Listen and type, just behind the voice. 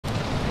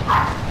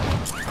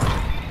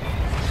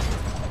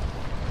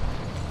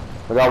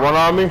I got one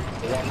on me.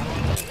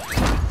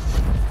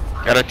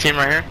 Got a team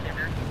right here.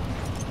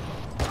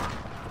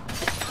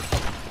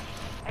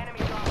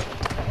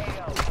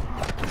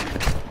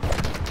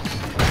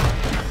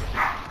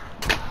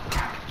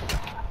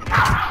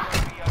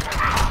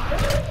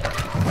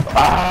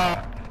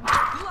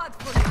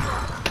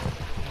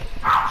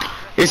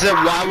 He said,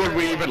 why would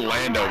we even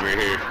land over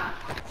here?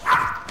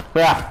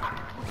 Yeah.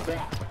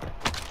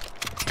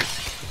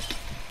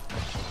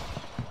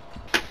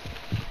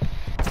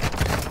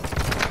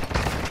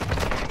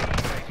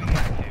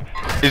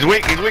 He's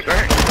weak right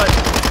here.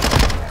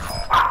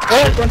 Oh,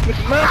 got you,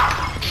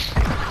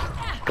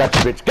 bitch. Got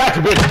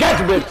you, bitch. Got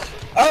you, bitch.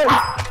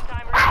 Oh.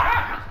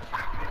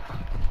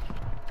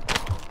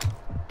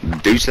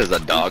 Deuce has a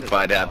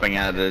dogfight happening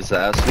out of his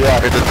house. Yeah.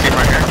 There's a team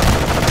right here.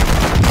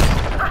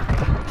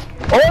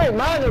 Oh,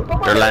 man.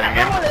 They're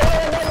landing in.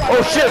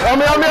 Oh, shit. On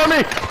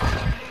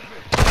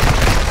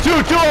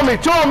me.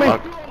 Two on me.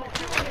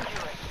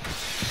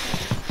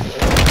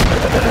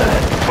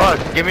 Fuck,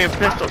 give me a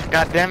pistol.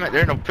 God damn it,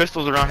 there are no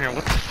pistols around here.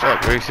 What the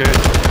fuck, are you serious?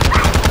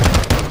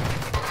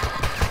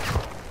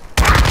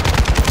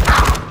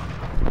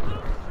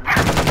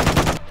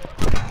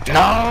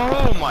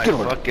 No, my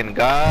fucking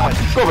god.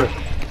 Go over there.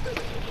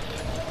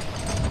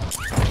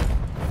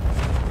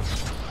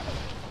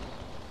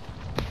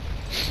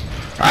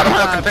 I don't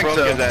fucking think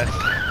so.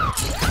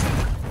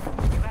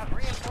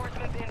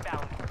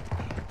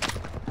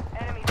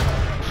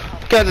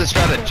 Guys just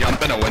trying to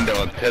jump in a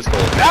window and pistol.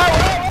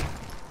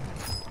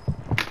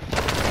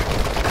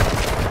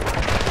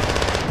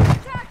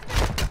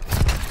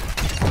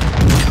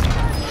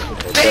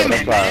 Damn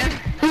it, man!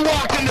 Who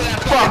walked into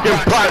that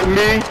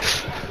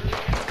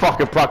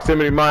Fucking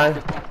proximity mine. I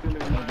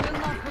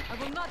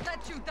will not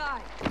let you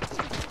die.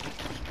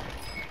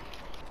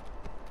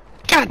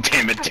 God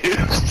damn it, dude!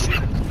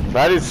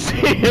 I didn't see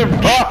him,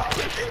 bro.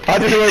 I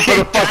just went for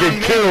the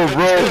fucking kill,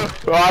 bro.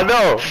 Oh, I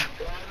know.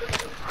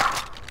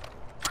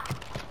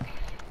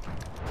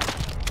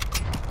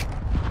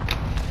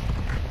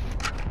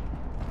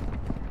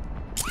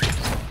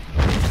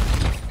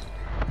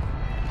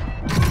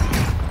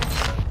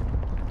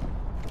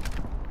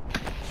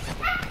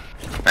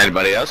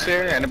 Anybody else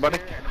here? Anybody?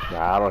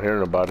 Nah, I don't hear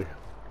nobody.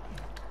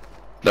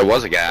 There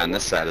was a guy on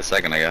this side a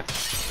second ago.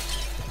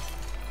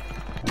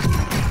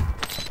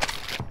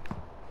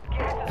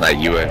 That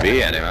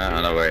UAV anyway, I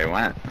don't know where he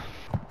went.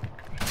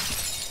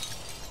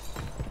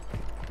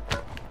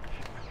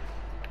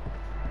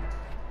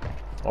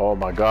 Oh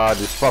my god,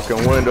 these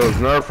fucking windows,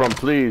 nerf them,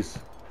 please.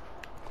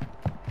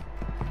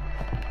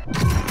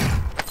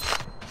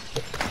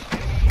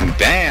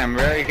 Damn,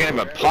 bro, you can't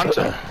even punch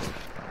him.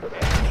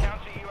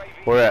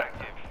 Where at?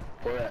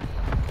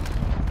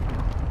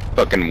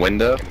 Fucking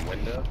window.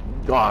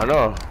 Oh, I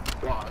know.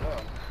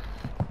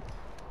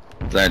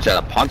 Then I try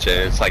to punch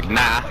it, it's like,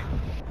 nah.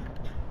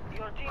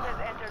 Your team has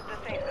entered the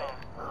safe zone.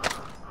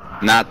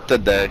 Not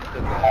today.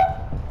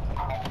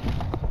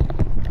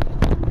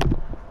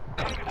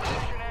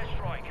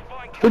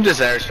 Who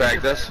just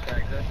airstriked us?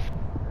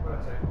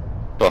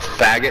 A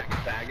faggot.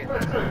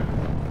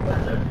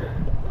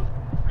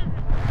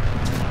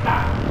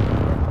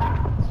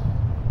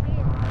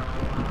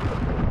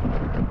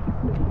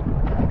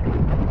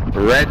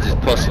 Red just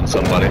pushing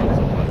somebody.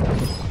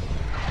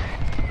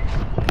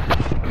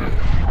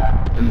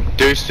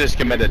 Deuce just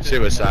committed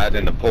suicide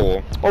in the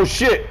pool. Oh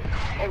shit!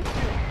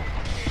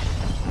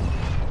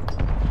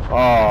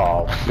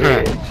 Oh,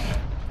 bitch.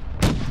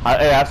 Hey,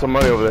 I have some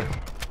money over there.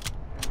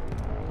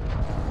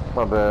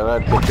 My bad, I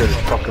took care of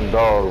this fucking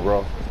dog,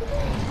 bro.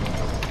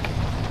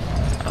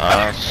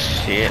 Oh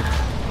shit.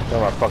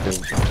 That's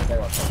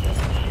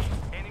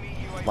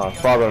my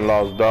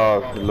father-in-law's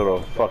dog, the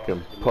little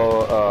fucking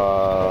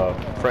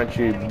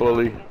Frenchie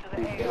bully.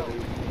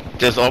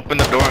 Just open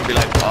the door and be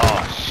like,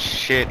 oh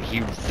shit,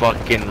 he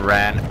fucking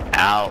ran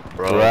out,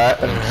 bro.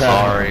 Right? I'm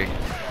sorry.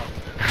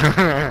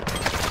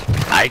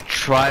 I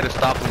tried to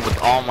stop him with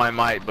all my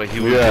might, but he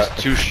was just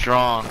too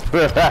strong.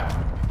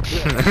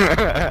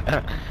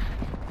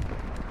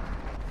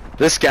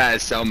 This guy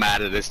is so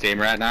mad at this team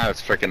right now,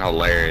 it's freaking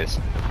hilarious.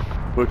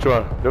 Which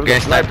one? There was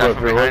a sniper up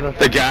here, wasn't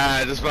The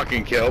guy I just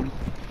fucking killed.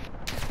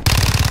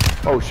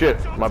 Oh shit,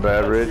 my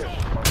bad, Ridge.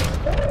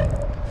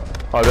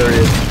 Oh, there he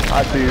is.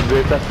 I see you,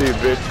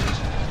 bitch.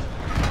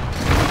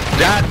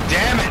 God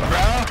damn it,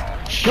 bro!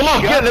 Come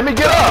on, let me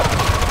get up!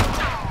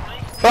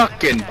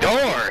 Fucking door!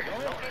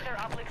 Locate their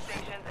uplink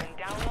stations and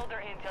download their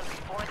intel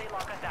before they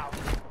lock us out.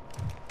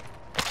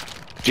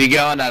 If you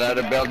go in that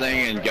other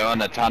building and go in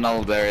the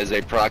tunnel, there is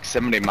a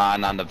proximity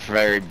mine on the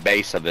very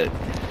base of it.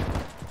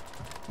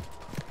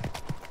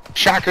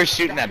 Shocker's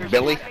shooting at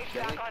Billy.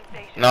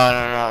 No,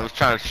 I was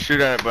trying to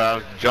shoot at it, but I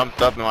was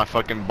jumped up and my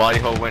fucking body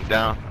hole went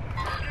down.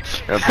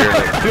 Up here,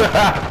 like.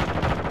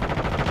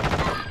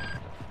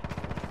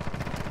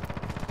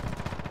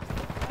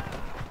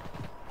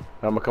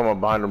 I'm gonna come up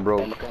behind him,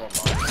 bro.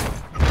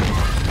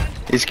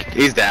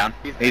 He's down.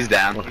 He's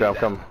down. Okay, I'm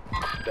coming.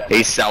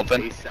 He's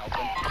selfing.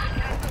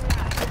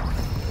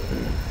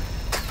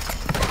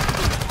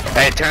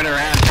 Hey, turn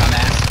around,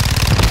 dumbass.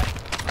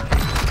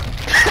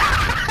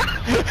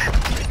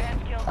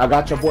 I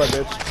got your boy,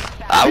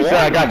 bitch. He said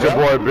I got your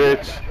boy,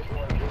 bitch.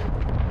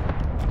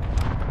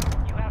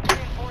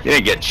 You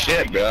didn't get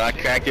shit, bro. I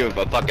cracked you with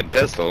a fucking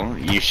pistol.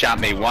 You shot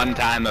me one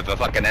time with a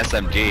fucking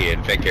SMG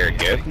and think you're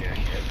good.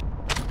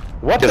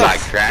 What the Because I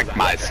cracked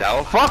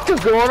myself. fuck is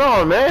going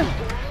on, man?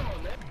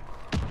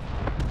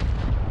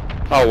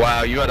 Oh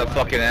wow, you had a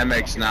fucking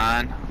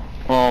MX-9?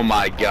 Oh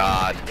my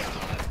god.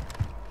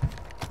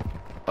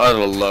 What a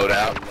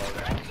loadout.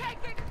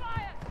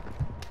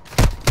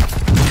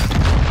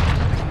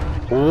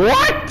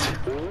 What?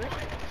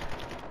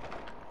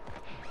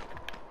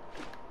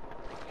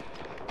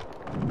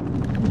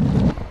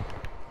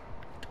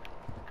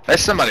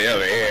 There's somebody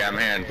over here. I'm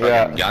hearing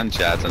fucking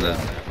gunshots and this.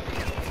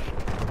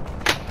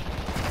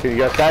 Can you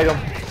guys tag him?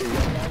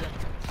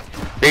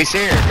 He's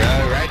here,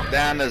 bro. Right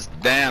down this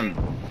damn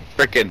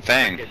frickin'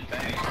 thing.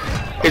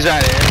 He's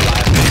right here.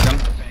 Live victim.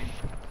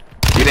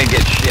 You didn't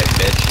get shit,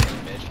 bitch.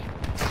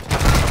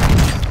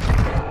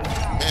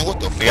 Man, what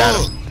the We got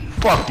fuck? him.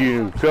 Fuck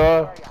you,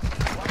 cuz.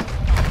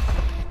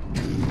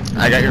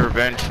 I got your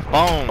revenge.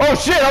 Boom. Oh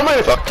shit, I'm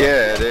in. Fuck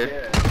yeah, dude.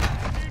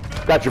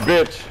 Got your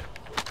bitch.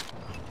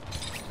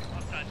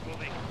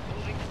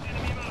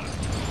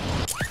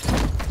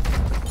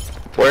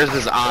 Where's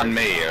this on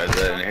me? Is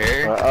it in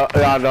here?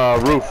 On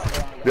the roof.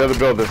 The other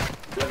building.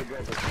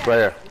 Right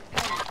here.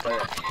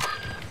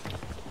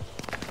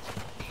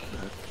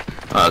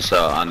 Oh,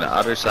 so on the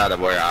other side of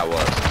where I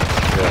was.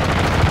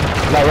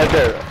 Yeah. No, right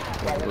there.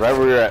 Right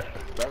where you're at.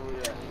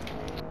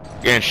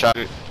 Getting shot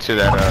to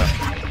that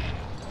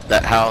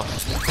that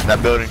house,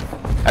 that building.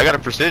 I got a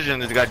precision.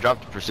 This guy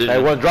dropped a precision.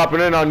 Hey, one's dropping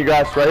in on you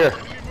guys right here.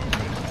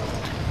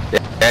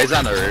 Yeah, he's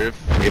on the roof.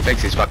 He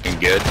thinks he's fucking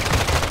good.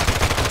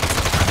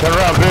 Turn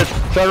around,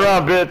 bitch. Turn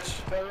around, bitch.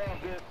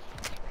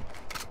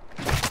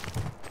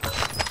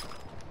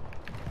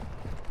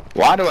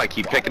 Why do I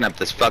keep picking up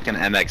this fucking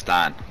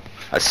MX-9?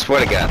 I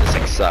swear to God, this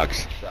thing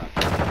sucks.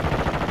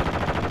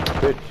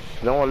 Bitch.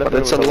 No one left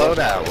But it's a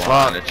loadout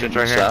one. It It's shouldn't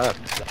right here. suck.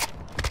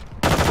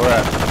 Where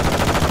at?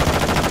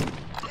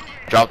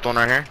 Dropped one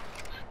right here.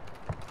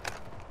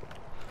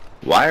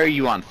 Why are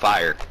you on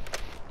fire?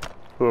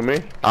 Who,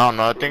 me? I don't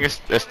know. I think it's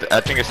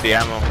the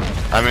ammo.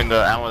 I mean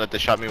the ammo that they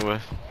shot me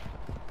with.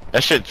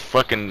 That shit's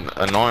fucking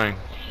annoying.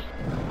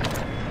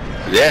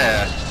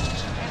 Yeah.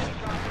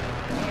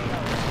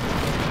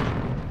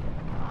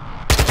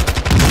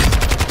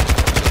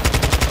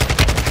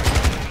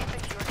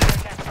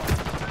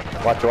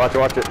 Watch it, watch it,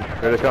 watch it.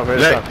 Here they come, here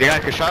they Look, come. the guy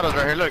who shot us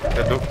right here. Look,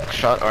 the dude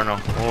shot or no?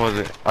 What was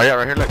it? Oh yeah,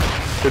 right here. Look.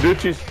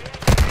 Caducci's.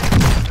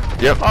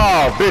 Yep.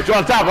 Oh, bitch,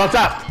 on top, on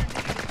top.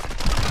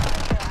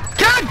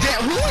 God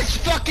damn, who is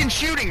fucking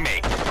shooting me?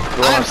 Go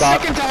on I'm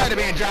top. sick and tired of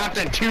being dropped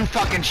in 2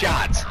 fucking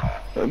shots.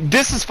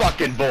 This is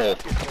fucking bull.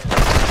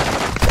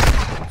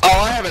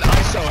 Oh, I have an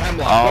ISO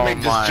hemlock. Oh Let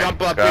me my just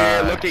jump up God.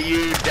 here, look at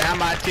you, down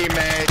my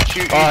teammate,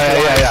 shoot you Oh,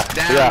 yeah, twice, yeah,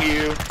 down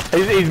yeah.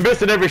 you. He's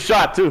missing every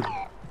shot, too.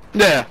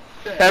 Yeah.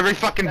 Every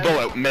fucking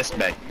bullet missed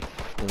me.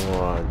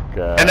 Oh, my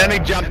God. And then he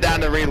jumped down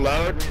to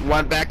reload,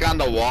 went back on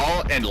the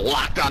wall, and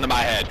locked onto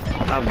my head.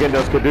 I'm getting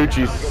those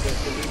Caducci's.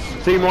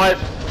 Team wipe.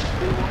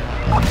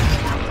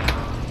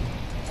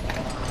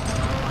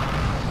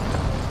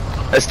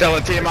 There's still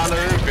a team on the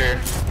roof here.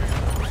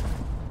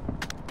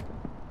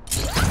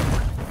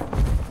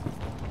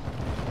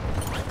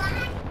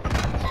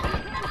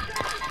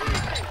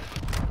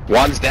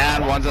 One's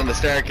down, one's on the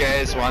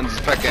staircase, one's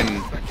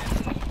fucking...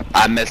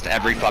 I missed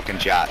every fucking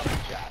shot.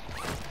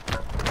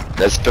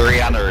 There's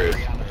 3 on the roof.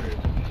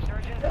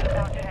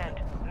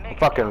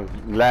 Fucking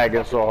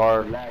lagging so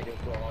hard.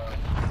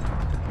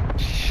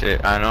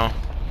 Shit, I know.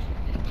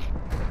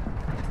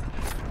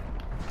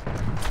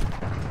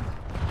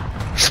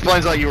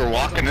 Explains like you were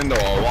walking into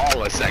a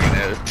wall a second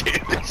ago,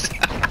 dude.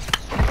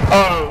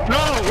 Oh,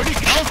 no, where'd he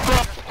come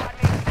from?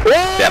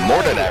 Yeah,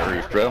 more to that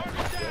roof, bro.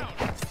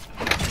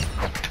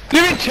 You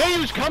didn't tell you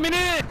was coming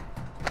in!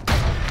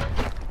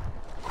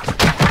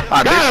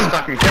 Ah, they're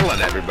fucking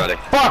killing everybody.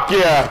 Fuck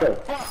yeah!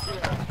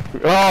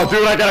 Oh,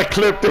 dude, I gotta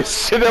clip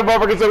this shit. That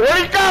motherfucker said,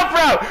 where'd he come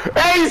from?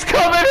 Hey, he's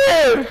coming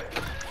in!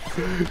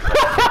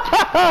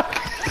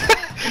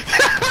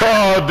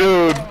 Oh,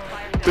 dude.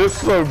 This is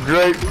some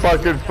great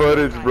fucking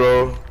footage,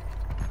 bro.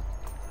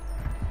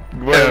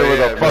 Went in with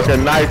a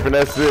fucking knife and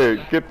that's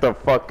it. Get the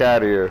fuck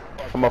out of here.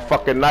 I'm a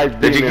fucking knife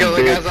Did you demon, kill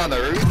the bitch. guys on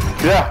the roof?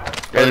 Yeah.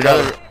 There's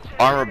another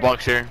armor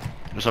box here.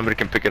 Somebody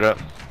can pick it up.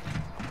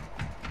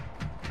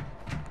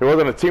 It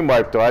wasn't a team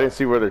wipe though. I didn't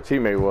see where their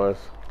teammate was.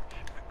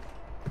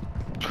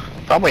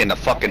 Probably in the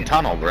fucking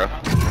tunnel, bro.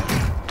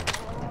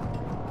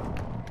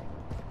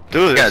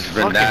 Dude, Guys this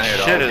been fucking down here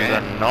the shit whole is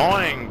game.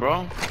 annoying,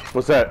 bro.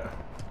 What's that?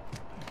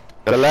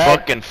 The lag?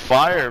 fucking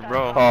fire,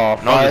 bro. Oh,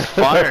 No, this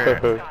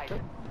fire.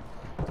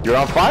 You're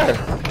on fire.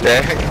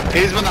 Yeah,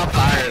 he's been on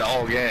fire the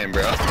whole game,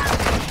 bro.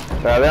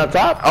 Are they on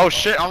top? Oh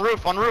shit, on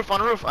roof, on roof,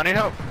 on roof. I need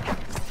help.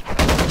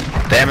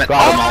 Damn it, Oh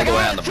I'm my all the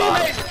way on the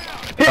bottom.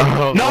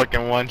 Oh, No.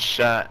 fucking one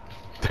shot.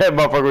 That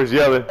motherfucker was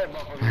yelling.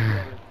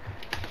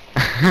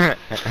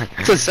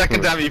 It's the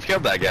second time you've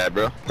killed that guy,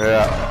 bro.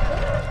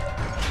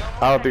 Yeah.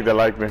 I don't think they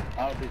like me.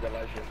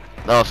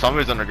 No,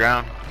 somebody's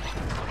underground.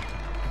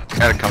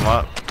 Gotta come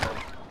up.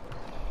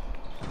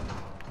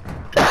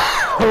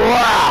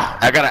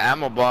 I got an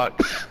ammo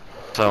box,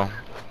 so.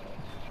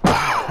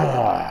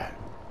 Alright,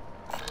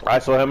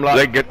 so him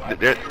like.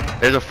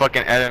 There's a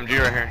fucking LMG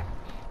right here.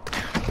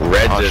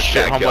 Red Oh, just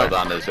shit, got homeboy. killed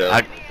on his hill.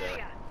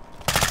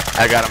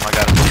 I got him.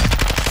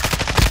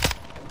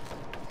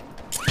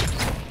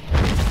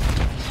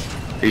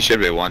 He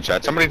should be one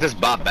shot. Somebody just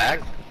bought back?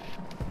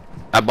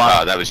 I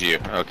bought. Oh, that was you.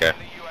 Okay.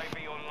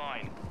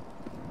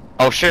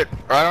 Oh shit!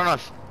 Right on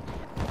us.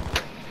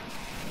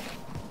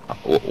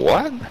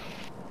 What?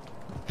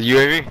 The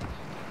UAV.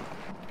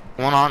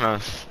 One on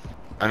us.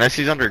 Unless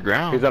he's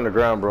underground. He's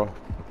underground, bro.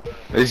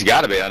 He's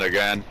got to be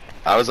underground.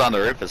 I was on the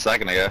roof a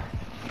second ago.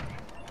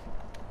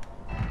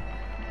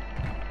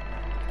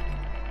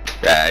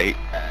 Yeah.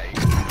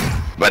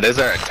 But is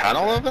there a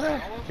tunnel over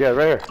there? Yeah,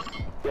 right here.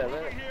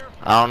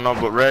 I don't know,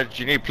 but Reg,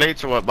 you need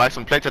plates or what? Buy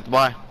some plates at the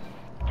buy.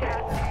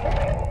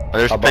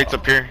 There's plates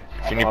up here.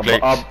 If you need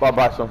plates. I'll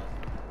buy some.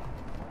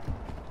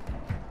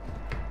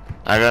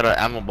 I got an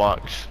ammo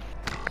box.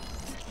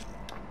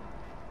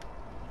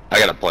 I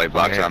got a plate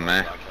box on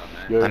me.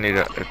 Good. I need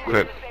to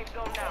equip.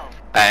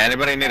 Hey,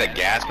 anybody need a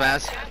gas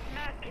mask?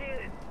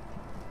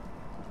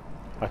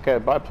 I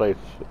can't buy plates.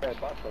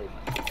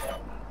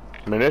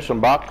 Munition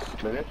box.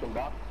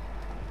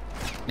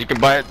 You can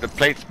buy the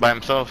plates by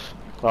themselves.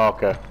 Oh,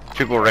 okay.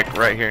 People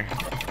right here.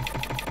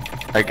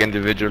 Like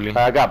individually.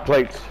 I got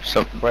plates.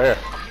 So, Right here.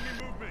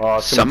 Oh,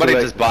 it's gonna be somebody too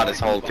late. just bought his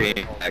whole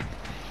team. Like,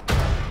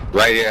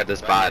 right here at this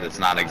spot, it's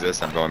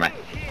non-existent for me.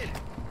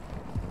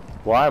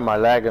 Why am I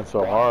lagging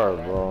so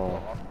hard,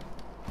 bro?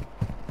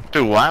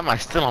 Dude, why am I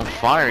still on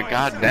fire?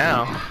 God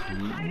damn.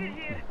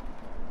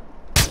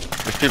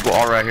 There's people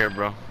all right here,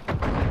 bro.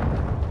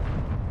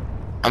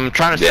 I'm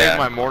trying to save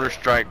my mortar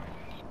strike.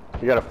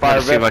 You got a fire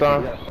Let's see if vest I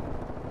on?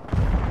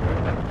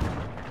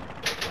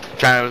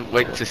 Trying to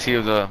wait to see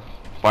if the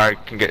fire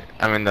can get,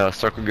 the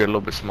circle get a little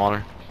bit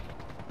smaller.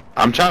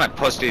 I'm trying to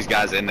push these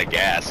guys in the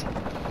gas.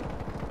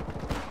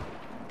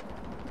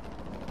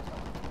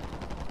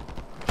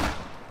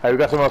 Hey, we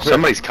got someone up here.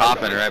 Somebody's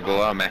coughing right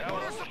below me.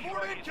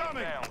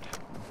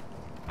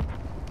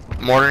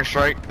 Mortar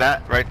strike,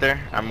 that right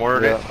there. I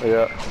mortared it.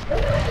 Yeah.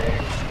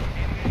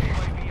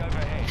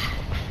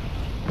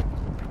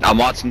 I'm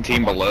watching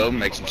team below,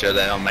 making sure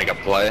they don't make a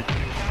play.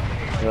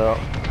 Yeah.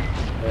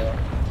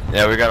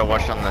 Yeah, we gotta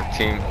watch on the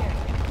team.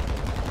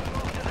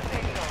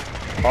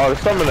 Oh, there's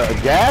some of the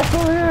gas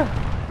over here?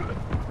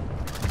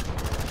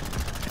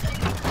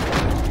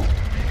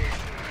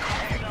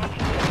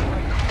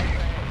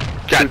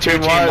 Got two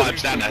team wide.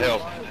 wipes down the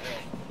hill.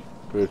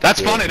 Good That's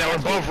shit. funny, they were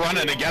both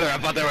running together. I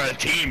thought they were a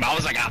team. I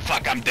was like, ah,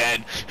 fuck, I'm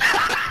dead.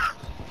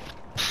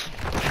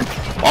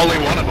 Only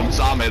one of them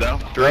saw me, though.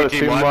 Three Another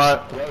team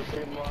wipes. wide.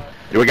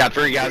 We got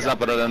 3 guys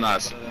up other than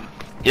us.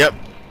 Yep.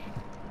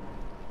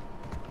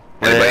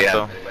 Anybody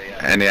Yeah,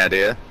 have any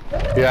idea?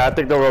 Yeah, I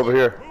think they're over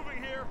here.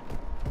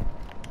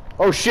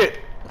 Oh shit!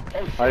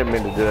 I didn't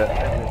mean to do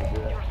that.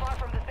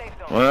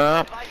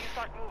 Well,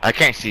 I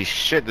can't see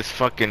shit. This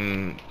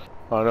fucking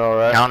I know,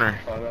 right? counter.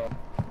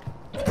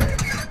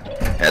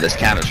 yeah, this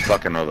counter's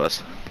fucking with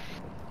us.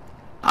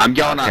 I'm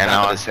going on Okay, top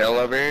now of this hill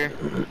over here,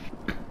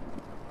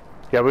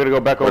 Yeah, we're gonna go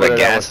back where over the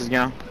there. gas is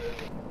going.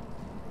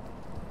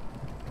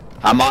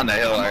 I'm on the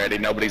hill already.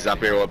 Nobody's up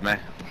here with me.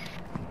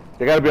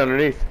 They gotta be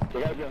underneath.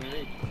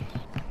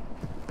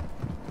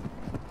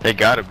 They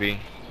gotta be.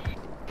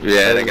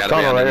 Yeah, they gotta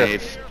be tunnel right here.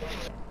 underneath.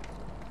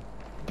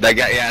 They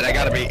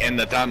gotta be in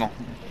the tunnel.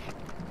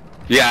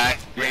 Yeah,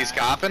 he's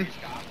coughing.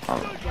 Head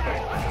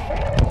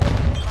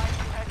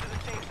to the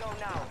safe zone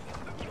now.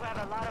 You have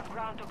a lot of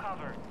ground to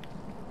cover.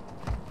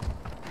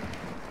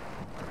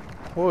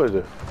 What is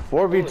it?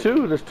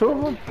 4v2? There's 2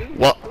 of them?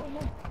 Well,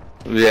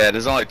 Yeah,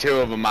 there's only 2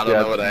 of them. I don't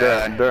know where they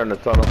are. they're in the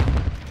tunnel.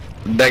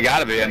 They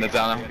gotta be in the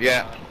tunnel.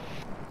 Yeah.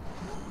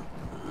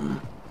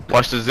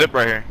 watch the zip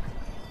right here.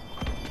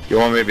 You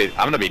want me to be?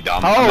 I'm gonna be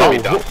dumb. I'm gonna Oh, be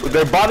dumb.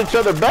 they bought each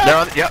other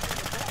back? Yep.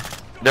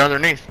 They're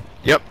underneath.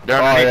 Yep,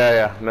 they're Oh, underneath.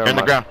 yeah. Never They're in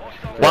the mind.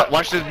 ground.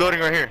 Watch this building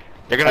right here.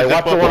 They're gonna Hey, zip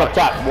watch the up. one up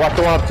top. Watch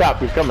the one up top.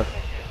 He's coming.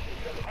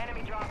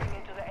 Enemy dropping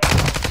into the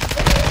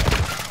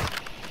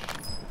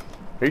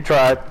air. He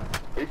tried.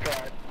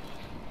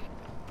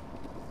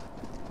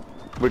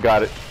 We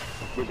got it.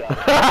 They're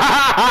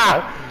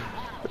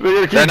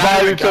gonna keep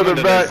buying each other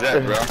back.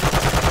 Zip, bro.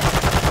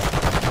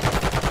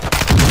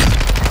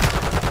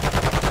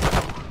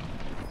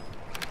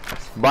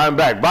 Buy him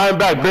back,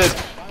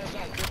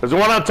 bitch. There's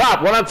one on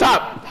top,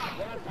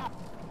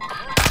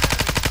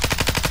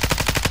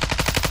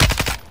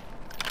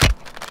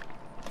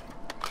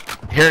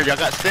 Here, y'all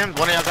got stims?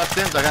 One of y'all got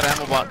stims? I got an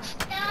ammo box.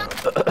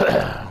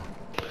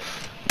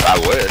 I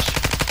wish.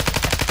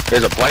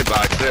 There's a plate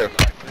box too.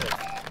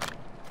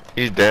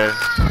 He's dead.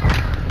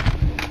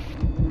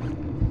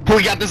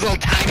 We got this little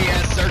tiny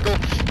ass circle.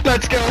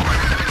 Let's go.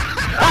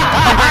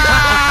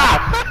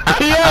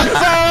 Yes,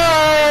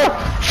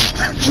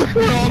 sir!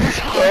 We're all just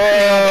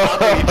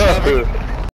hugging each other.